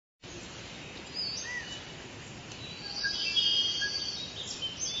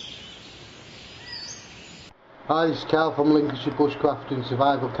Hi, this is Cal from Lincolnshire Bushcraft and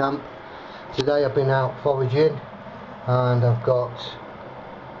Survival Camp. Today I've been out foraging and I've got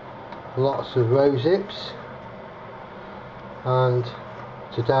lots of rosehips, and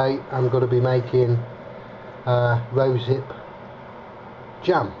today I'm going to be making rosehip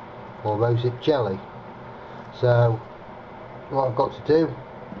jam or rosehip jelly. So what I've got to do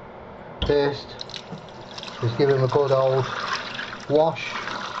first is give them a good old wash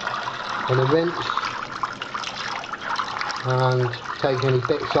and a rinse, and take any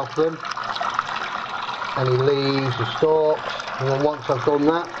bits off them, any leaves or stalks, and then once I've done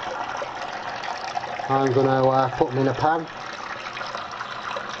that I'm going to put them in a pan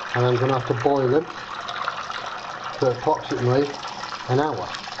and I'm going to have to boil them for approximately an hour.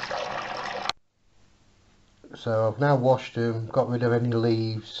 So I've now washed them, got rid of any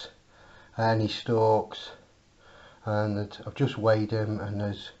leaves, any stalks, and I've just weighed them, and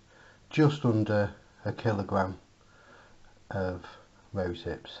there's just under a kilogram of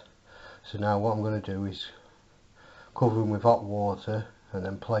rosehips. So now what I'm going to do is cover them with hot water and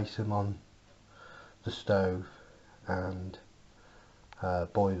then place them on the stove and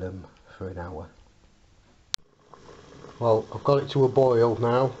boil them for an hour. Well, I've got it to a boil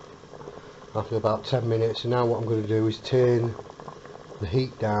now after about 10 minutes, and now what I'm going to do is turn the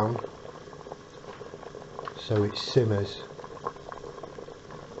heat down so it simmers.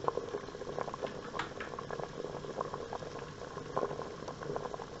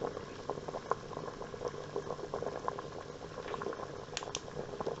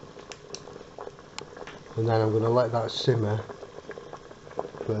 And then I'm going to let that simmer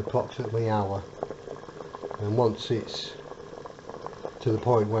for approximately an hour, and once it's to the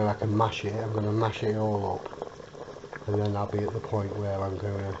point where I can mash it, I'm going to mash it all up, and then I'll be at the point where I'm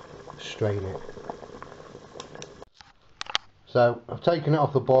going to strain it. So I've taken it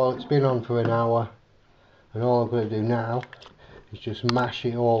off the boil, it's been on for an hour, and all I'm going to do now is just mash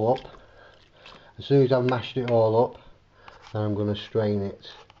it all up. As soon as I've mashed it all up, then I'm going to strain it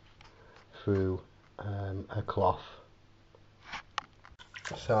through a cloth.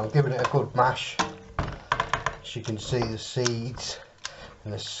 So I'm giving it a good mash. As you can see, the seeds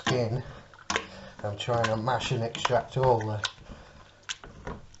and the skin, I'm trying to mash and extract all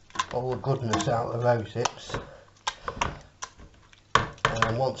the goodness out of the rosehips, and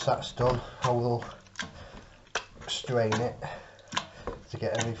then once that's done I will strain it to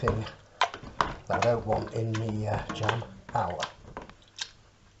get everything that I don't want in the jam out.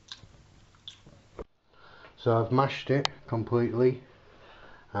 So I've mashed it completely,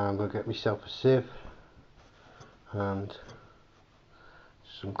 and I'm going to get myself a sieve and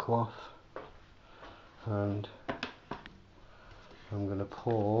some cloth, and I'm going to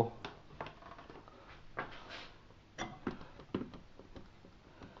pour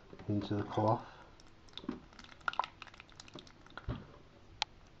into the cloth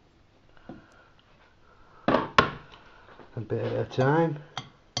a bit at a time.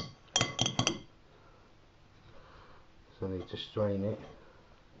 So I need to strain it,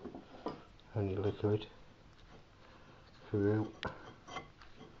 any liquid through,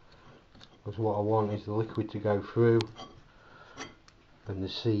 because what I want is the liquid to go through and the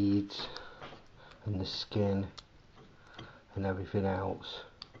seeds and the skin and everything else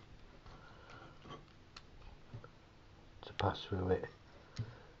to pass through it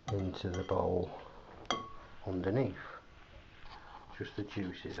into the bowl underneath. Just the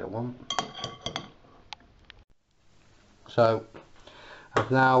juices I want. So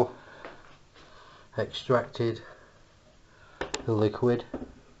I've now extracted the liquid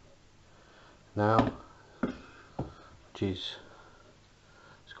now, which is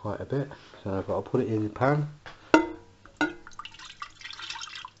quite a bit, so I've got to put it in the pan.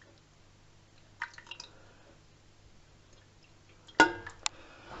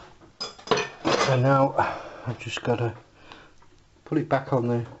 And now I've just got to put it back on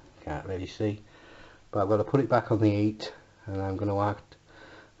the, can't really see, but I've got to put it back on the heat, and I'm going to add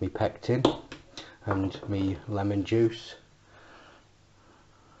my pectin and my lemon juice.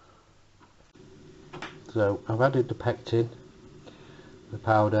 So I've added the pectin, the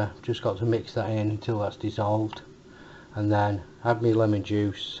powder, just got to mix that in until that's dissolved, and then add my lemon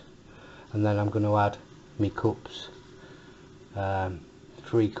juice, and then I'm going to add my cups,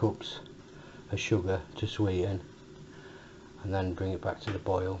 3 cups of sugar to sweeten, and then bring it back to the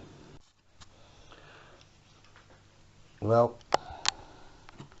boil. Well,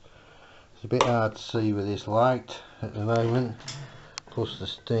 it's a bit hard to see with this light at the moment, plus the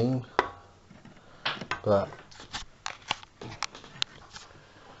steam, but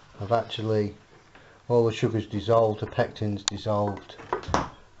I've actually, all the sugar's dissolved, the pectin's dissolved,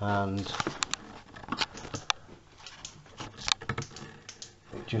 and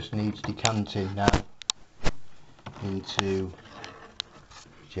just needs decanting now into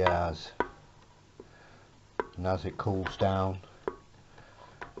jars, and as it cools down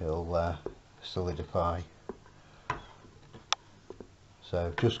it'll solidify.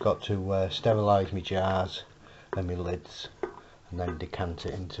 So just got to sterilise my jars and my lids and then decant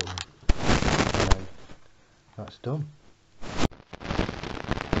it into them, and then that's done.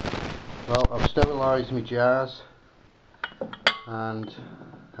 Well, I've sterilised my jars and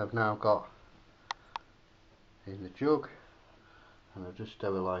I've now got in the jug, and I've just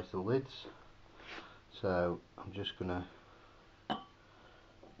sterilised the lids, so I'm just going to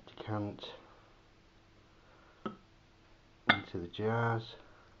decant into the jars.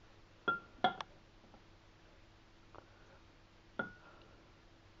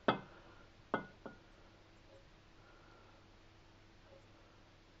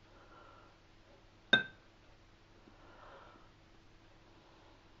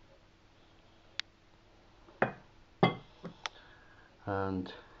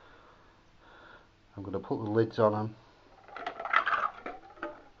 And I'm going to put the lids on them,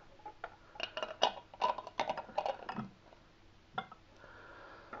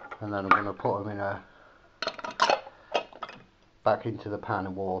 and then I'm going to put them in back into the pan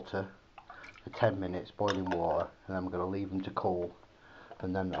of water for 10 minutes, boiling water, and I'm going to leave them to cool,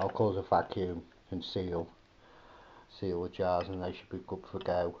 and then I'll close a vacuum and seal the jars, and they should be good for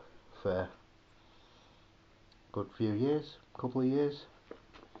go for a good few years, couple of years,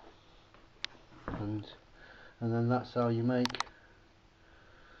 and then that's how you make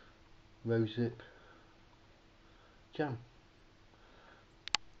rosehip jam.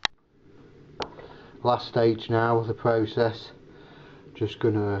 Last stage now of the process, just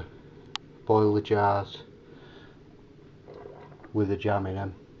gonna boil the jars with the jam in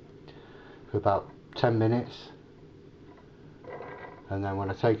them for about 10 minutes, and then when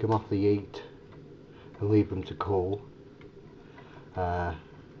I take them off the heat and leave them to cool,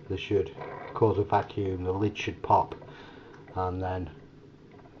 they should cause a vacuum, the lid should pop, and then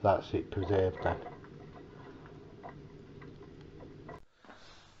that's it, preserved then.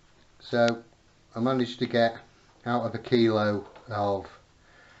 So I managed to get out of a kilo of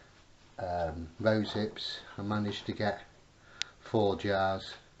rosehips, I managed to get 4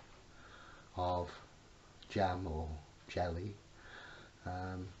 jars of jam or jelly.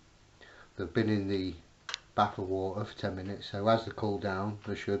 They've been in the bath of water for 10 minutes, so as they cool down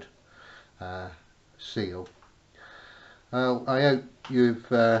they should seal. I hope you've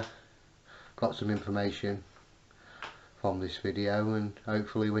got some information from this video, and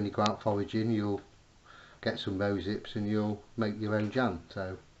hopefully when you go out foraging you'll get some rosehips and you'll make your own jam.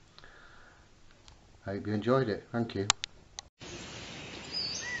 So I hope you enjoyed it. Thank you.